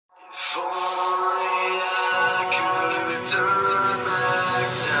Hello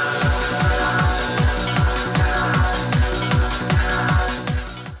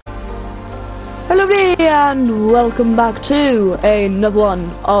and welcome back to another one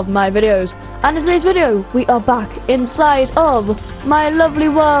of my videos, and in today's video we are back inside of my lovely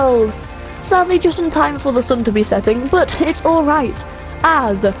world. Sadly just in time for the sun to be setting, but it's alright,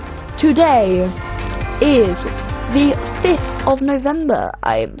 as today is the 5th of November,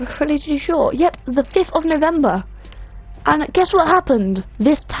 I'm pretty sure. Yep, the 5th of November. And guess what happened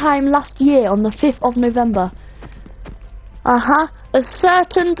this time last year on the 5th of November? A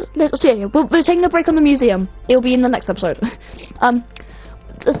certain little... Yeah, we're taking a break on the museum. It'll be in the next episode. A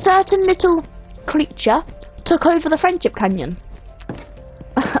certain little creature took over the Friendship Canyon.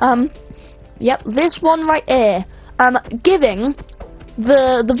 Yep, this one right here. Giving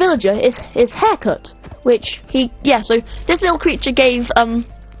the villager his haircut. Which so this little creature gave the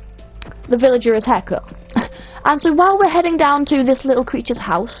villager his haircut. And so while we're heading down to this little creature's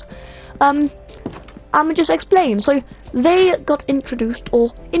house, I'm gonna just explain. So they got introduced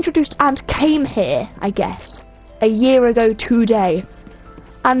and came here, I guess, a year ago today.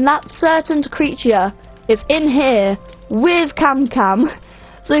 And that certain creature is in here with Cam.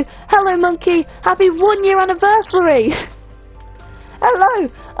 So, hello monkey, happy 1 year anniversary! Hello,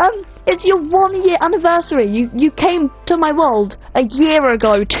 it's your 1 year anniversary. You came to my world a year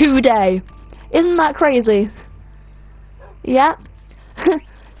ago today. Isn't that crazy? Yeah?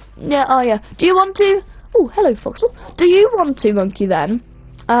 Yeah, oh yeah. Do you want to... Oh, hello, Foxel. Do you want to, monkey, then?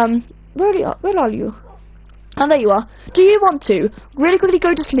 Where are you? Oh, there you are. Do you want to really quickly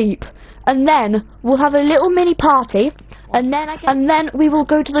go to sleep, and then we'll have a little mini party, and then we will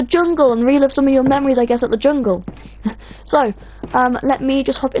go to the jungle and relive some of your memories, I guess, at the jungle. So, let me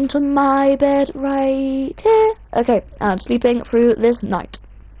just hop into my bed right here. Okay, and sleeping through this night.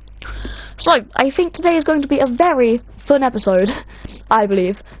 So, I think today is going to be a very fun episode, I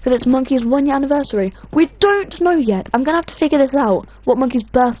believe, because it's Monkey's 1 year anniversary. We don't know yet. I'm going to have to figure this out, what Monkey's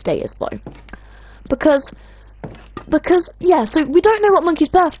birthday is, though. Because, yeah, so we don't know what Monkey's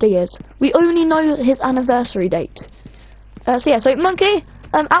birthday is. We only know his anniversary date. So Monkey,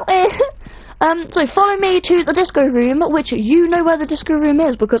 out here. So follow me to the disco room, which you know where the disco room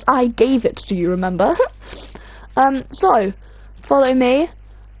is, because I gave it to you, remember? So, follow me.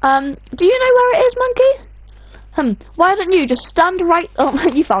 Do you know where it is, Monkey? Why don't you just stand right...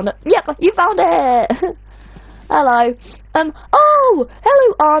 Oh, you found it. Yep, you found it. Hello. Oh,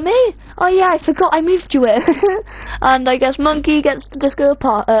 hello, Army. Oh, yeah, I forgot I moved you it. And I guess Monkey gets the disco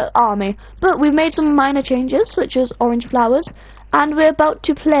Army. But we've made some minor changes, such as orange flowers. And we're about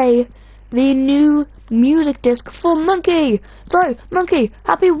to play the new music disc for Monkey. So, Monkey,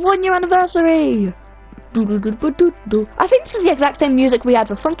 happy 1 year anniversary. I think this is the exact same music we had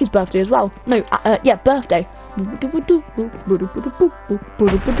for Funky's birthday as well. No, yeah, birthday.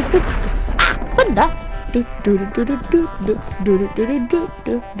 Ah, thunder.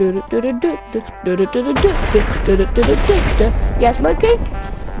 Yes, Monkey.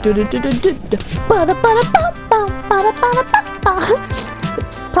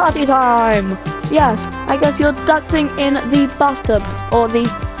 Party time. Yes, I guess you're dancing in the bathtub or the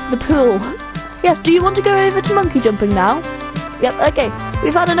pool. Yes, do you want to go over to monkey jumping now? Yep, okay,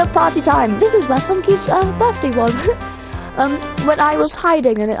 we've had enough party time. This is where Funky's birthday was. When I was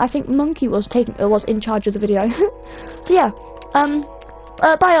hiding, and I think Monkey was in charge of the video. So yeah,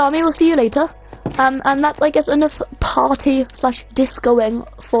 bye Army, we'll see you later. And that's, I guess, enough party / discoing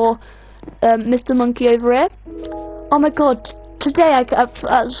for Mr. Monkey over here. Oh my god, today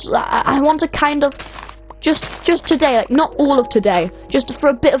I want to kind of... Just today, like, not all of today, just for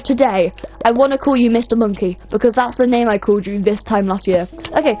a bit of today, I want to call you Mr. Monkey, because that's the name I called you this time last year.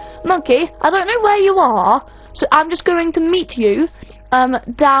 Okay, Monkey, I don't know where you are, so I'm just going to meet you,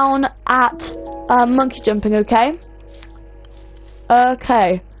 down at, monkey jumping, okay?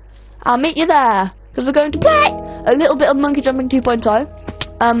 Okay, I'll meet you there, because we're going to play a little bit of Monkey Jumping 2.0,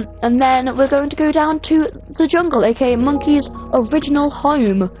 and then we're going to go down to the jungle, aka Monkey's original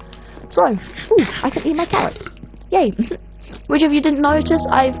home. So, ooh, I can eat my carrots. Yay. Which, if you didn't notice,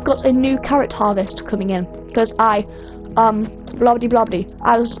 I've got a new carrot harvest coming in. Because I, blobbity,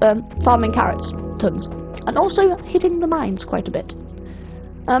 I was, farming carrots, tons. And also hitting the mines quite a bit.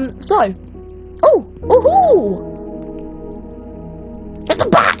 Oh, woohoo! It's a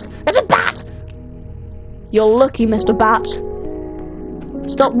bat! It's a bat! You're lucky, Mr. Bat.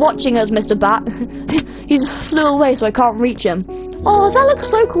 Stop watching us, Mr. Bat. He's flew away, so I can't reach him. Oh, that looks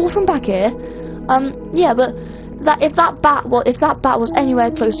so cool from back here. Yeah, but if that bat was anywhere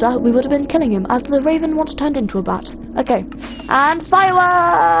closer, we would have been killing him, as the raven once turned into a bat. Okay, and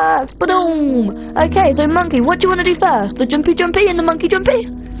fireworks! works. Boom. Okay, so monkey, what do you want to do first? The jumpy jumpy and the monkey jumpy?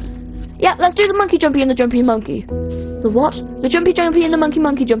 Yeah, let's do the monkey jumpy and the jumpy monkey. The what? The jumpy jumpy and the monkey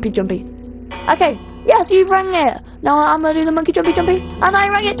monkey jumpy jumpy. Okay. Yes, you've rang it. Now I'm gonna do the monkey jumpy jumpy, and I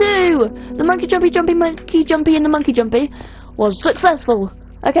rang it too. The monkey jumpy jumpy monkey jumpy and the monkey jumpy was successful.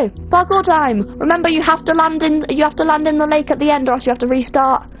 Okay, parkour time. Remember, you have to land in the lake at the end, or else you have to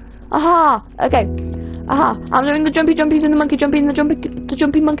restart. Aha. Okay. Aha. I'm doing the jumpy jumpies and the monkey jumpy and the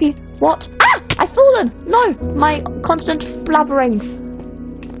jumpy monkey. What? Ah! I've fallen. No, my constant blabbering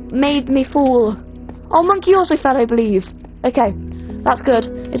made me fall. Oh, monkey also fell, I believe. Okay, that's good.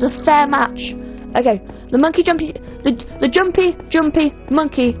 It's a fair match. Okay, the monkey jumpy, the jumpy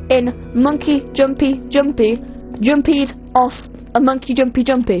monkey in monkey jumpy jumpied off a monkey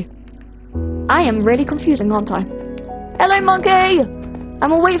jumpy. I am really confusing, aren't I? Hello, monkey. I'm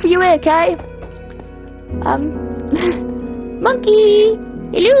gonna wait for you here, okay? Monkey.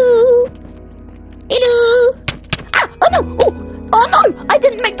 Hello. Hello. Ah! Oh no! Oh no! I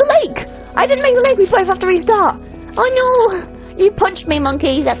didn't make the lake. We both have to restart. Oh no! You punched me,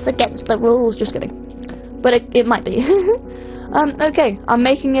 monkey. That's against the rules. Just kidding. But it might be. Okay. I'm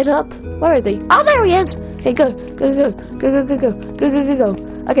making it up. Where is he? Oh, there he is. Okay, go.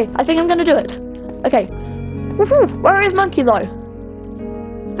 Okay, I think I'm gonna do it. Okay. Where is monkey though?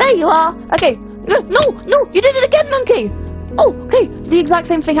 There you are. Okay. No, you did it again, monkey. Oh, okay. The exact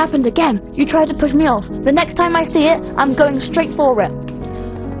same thing happened again. You tried to push me off. The next time I see it, I'm going straight for it.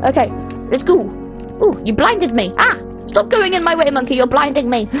 Okay, let's go. Ooh, you blinded me. Ah! Stop going in my way, monkey. You're blinding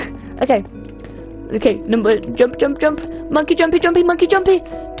me. Okay. Okay, number jump. Monkey jumpy.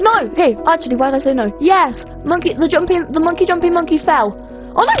 No. Okay, actually, why did I say no? Yes. The monkey jumpy monkey fell.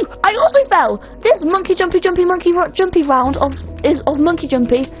 Oh no! I also fell. This monkey jumpy round of monkey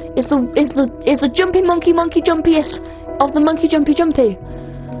jumpy is the jumpy monkey jumpiest of the monkey jumpy.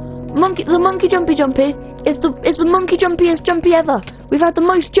 The monkey jumpy is the monkey jumpiest jumpy ever. We've had the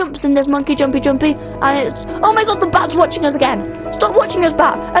most jumps in this monkey jumpy, and it's, oh my god, the bat's watching us again. Stop watching us,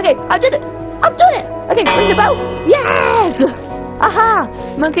 bat. Okay, I did it. I've done it. Okay, ring the bell. Yes. Aha,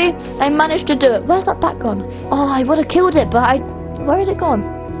 monkey, I managed to do it. Where's that bat gone? Oh, I would have killed it, but where is it gone?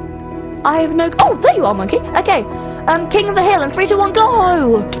 I have no. Oh, there you are, monkey. Okay, king of the hill, and 3, 2, 1,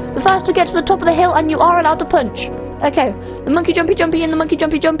 go. The first to get to the top of the hill, and you are allowed to punch. Okay, the monkey jumpy and the monkey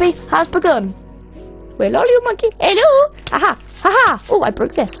jumpy has begun. Well, hello, you monkey. Hello. Aha. Haha. Oh, I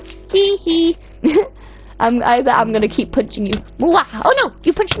broke this. Hee hee. I bet I'm gonna keep punching you. Wah. Oh no,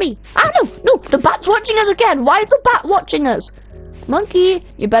 you punched me. Ah no, the bat's watching us again. Why is the bat watching us? Monkey,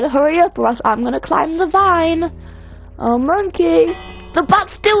 you better hurry up or else I'm gonna climb the vine. Oh, monkey. The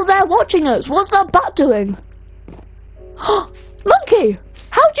bat's still there watching us. What's that bat doing? Monkey,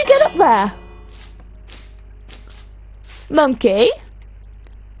 how'd you get up there? Monkey,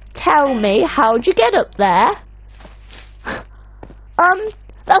 tell me, how'd you get up there?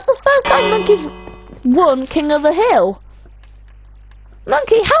 That's the first time Monkey's won King of the Hill.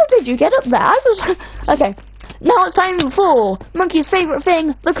 Monkey, how did you get up there? Okay, now it's time for Monkey's favourite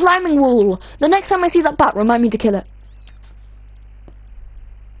thing, the climbing wall. The next time I see that bat, remind me to kill it.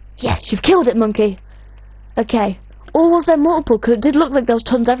 Yes, you've killed it, Monkey. Okay. Or was there multiple? Because it did look like there was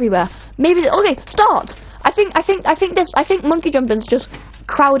tons everywhere. Maybe. Okay, start. I think monkey jumping's just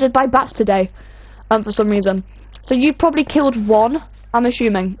crowded by bats today. For some reason. So you've probably killed one. I'm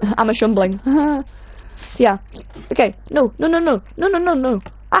assuming. I'm assuming. So yeah. Okay. No.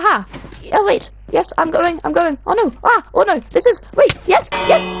 Aha. Oh wait. Yes, I'm going. Oh no. Ah. Oh no. This is. Wait. Yes.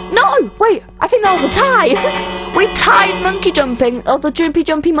 No. Wait. I think that was a tie. We tied monkey jumping. Oh, the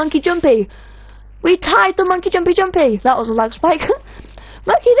jumpy monkey jumpy. We tied the monkey jumpy. That was a lag spike.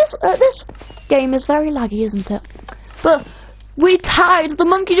 Monkey, this game is very laggy, isn't it? But we tied the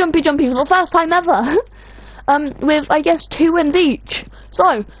monkey jumpy for the first time ever. With I guess 2 wins each.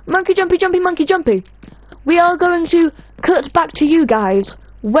 So monkey jumpy. We are going to cut back to you guys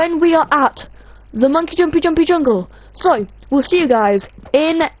when we are at the monkey jumpy jungle. So we'll see you guys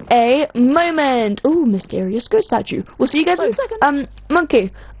in a moment. Ooh, mysterious ghost statue. We'll see you guys in a second.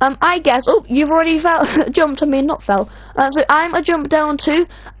 Monkey. I guess. Oh, you've already jumped. I mean, not fell. So I'm a jump down too.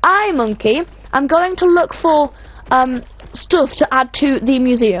 Monkey. I'm going to look for stuff to add to the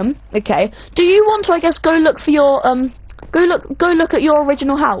museum. Okay. Do you want to? I guess go look for your go look at your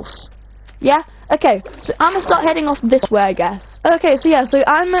original house. Yeah. Okay. So I'm gonna start heading off this way, I guess. Okay. So yeah. So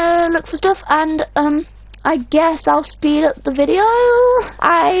I'm gonna look for stuff and I guess I'll speed up the video.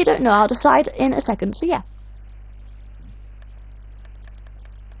 I don't know. I'll decide in a second. So yeah.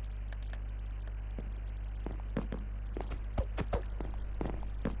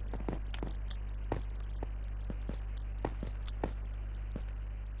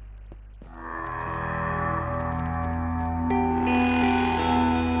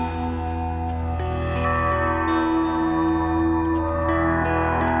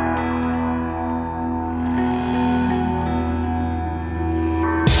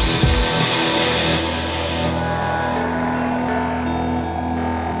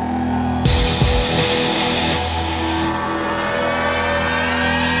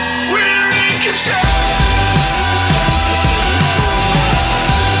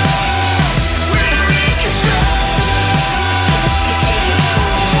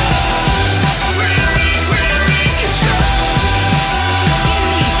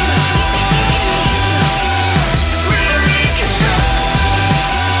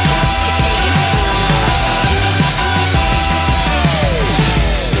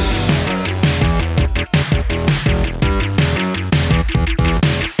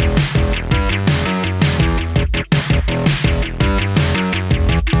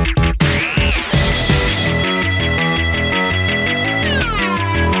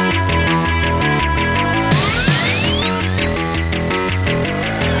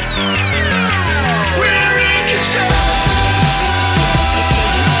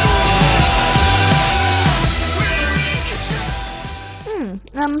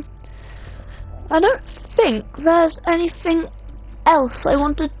 I don't think there's anything else I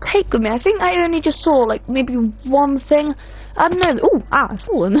want to take with me. I think I only just saw like maybe one thing. I don't know. Oh, I've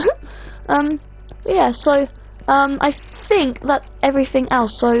fallen. Yeah. So I think that's everything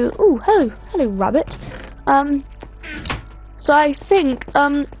else. So hello rabbit. So I think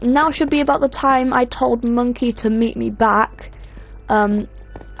now should be about the time I told Monkey to meet me back.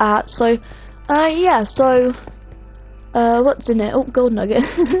 Yeah. So what's in it? Oh, gold nugget.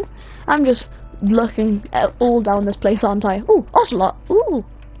 I'm just looking all down this place, aren't I? Ooh, ocelot. Ooh.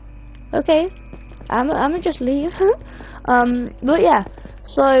 Okay. I'ma just leave. But yeah.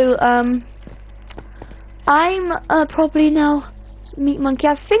 So I'm probably now meet Monkey.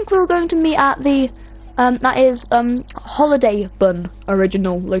 I think we're going to meet at the that is Holiday Bun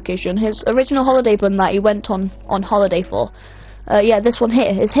original location. His original holiday bun that he went on holiday for. Yeah, this one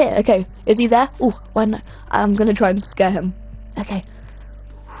here is here. Okay, is he there? Ooh, when I'm gonna try and scare him. Okay.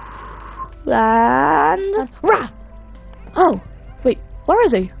 And rah! Oh, wait, where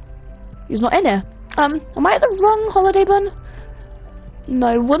is he? He's not in here. Am I at the wrong holiday bun?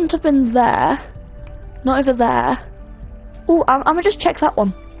 No, wouldn't have been there. Not over there. Ooh, I'm gonna just check that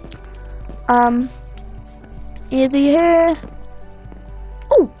one. Is he here?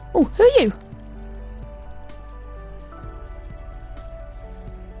 Oh, who are you?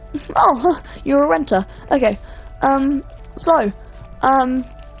 Oh, you're a renter. Okay.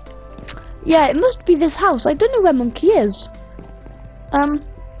 Yeah, it must be this house. I don't know where Monkey is.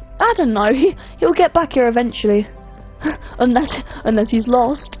 I don't know. He'll get back here eventually, unless he's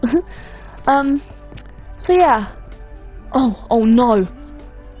lost. So yeah. Oh no.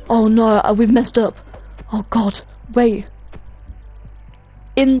 Oh no, we've messed up. Oh god, wait.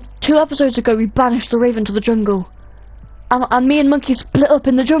 In 2 episodes ago, we banished the Raven to the jungle. And me and Monkey split up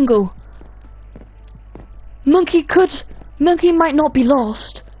in the jungle. Monkey might not be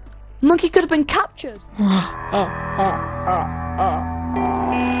lost. Monkey could have been captured.